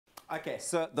Okay,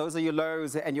 so those are your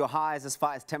lows and your highs as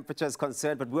far as temperature is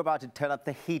concerned, but we're about to turn up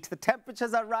the heat. The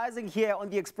temperatures are rising here on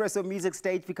the Expresso music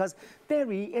stage because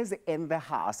Berry is in the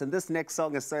house. And this next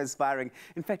song is so inspiring.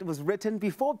 In fact, it was written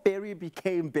before Berry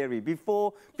became Berry,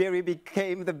 before Berry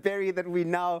became the Berry that we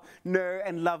now know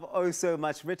and love oh so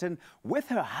much, written with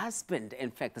her husband.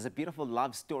 In fact, there's a beautiful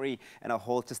love story and a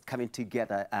whole just coming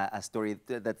together, a story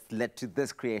that led to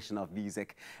this creation of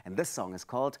music. And this song is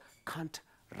called Can't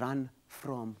Run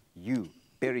From You.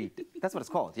 Berry, that's what it's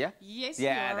called, yeah? Yes,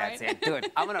 yeah, you're that's right. it.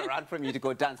 Good. I'm gonna run from you to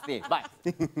go dance there. Bye.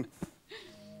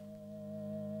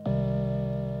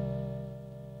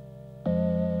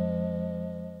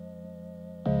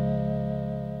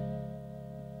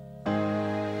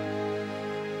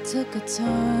 Took a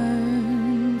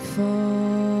turn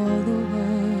for the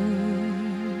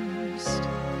worst.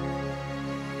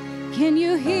 Can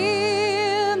you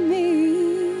hear me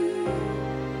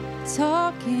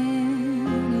talking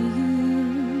to you?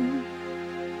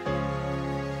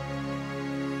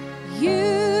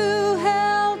 You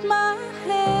held my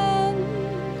hand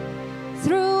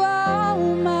through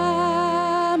all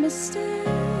my mistakes,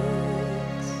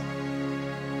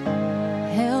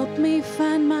 helped me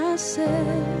find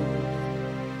myself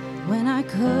when I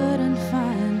couldn't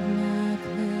find my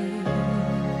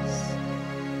place.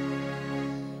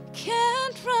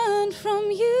 Can't run from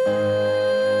you.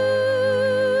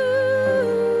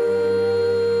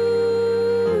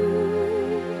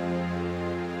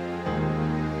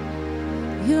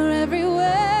 You're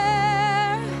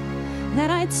everywhere that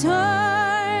I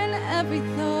turn, every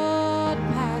thought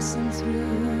passing through.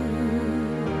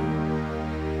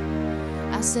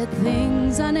 I said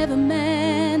things I never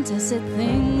meant, I said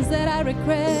things that I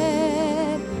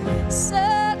regret.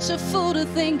 Such a fool to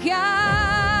think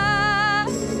I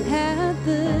had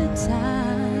the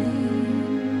time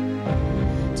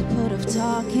to put off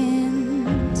talking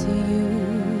to you.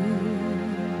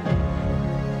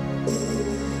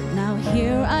 Now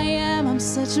here I am, I'm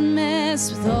such a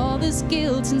mess with all this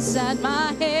guilt inside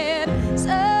my head.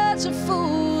 Such a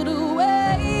fool to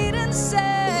wait and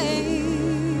say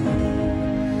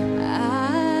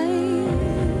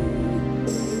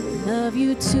love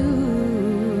you too.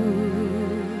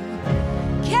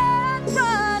 Can't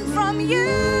run from you.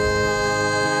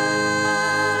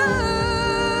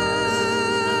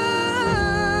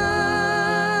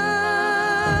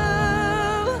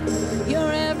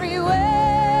 You're everywhere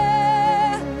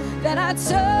that I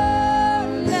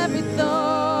turn, every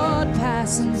thought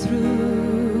passing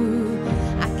through.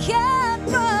 I can't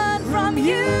run from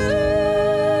you.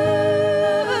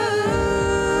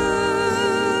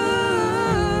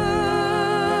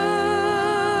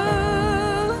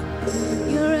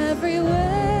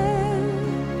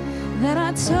 That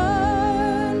I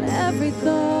turn, every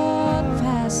thought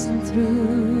passing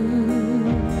through.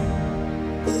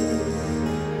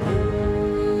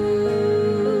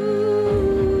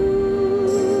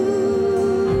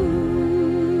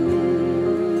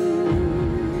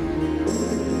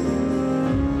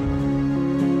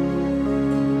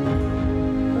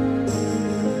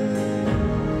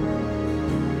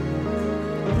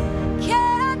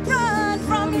 Can't run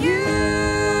from you.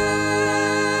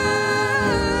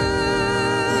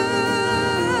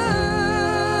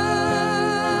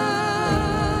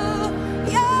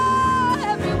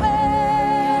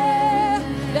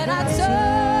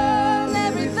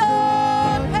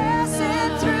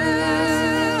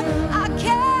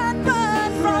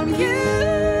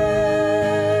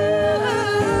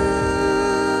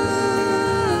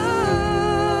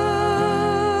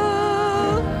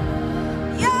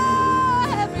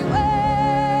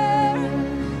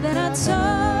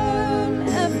 Turn,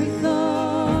 every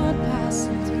thought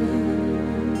passing through.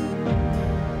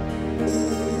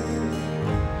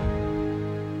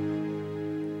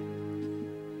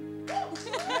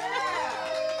 Can't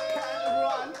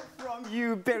run from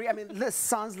you, Berry. I mean, this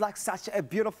sounds like such a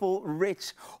beautiful,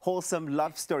 rich, wholesome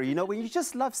love story. You know, when you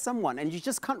just love someone and you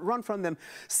just can't run from them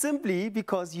simply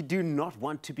because you do not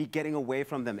want to be getting away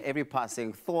from them. Every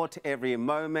passing thought, every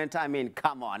moment. I mean,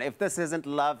 come on. If this isn't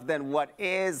love, then what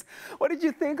is? What did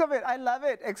you think of it? I love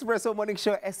it. Expresso Morning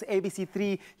Show,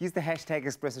 SABC3. Use the hashtag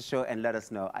Expresso Show and let us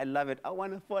know. I love it. I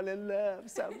want to fall in love.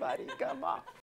 Somebody, come on.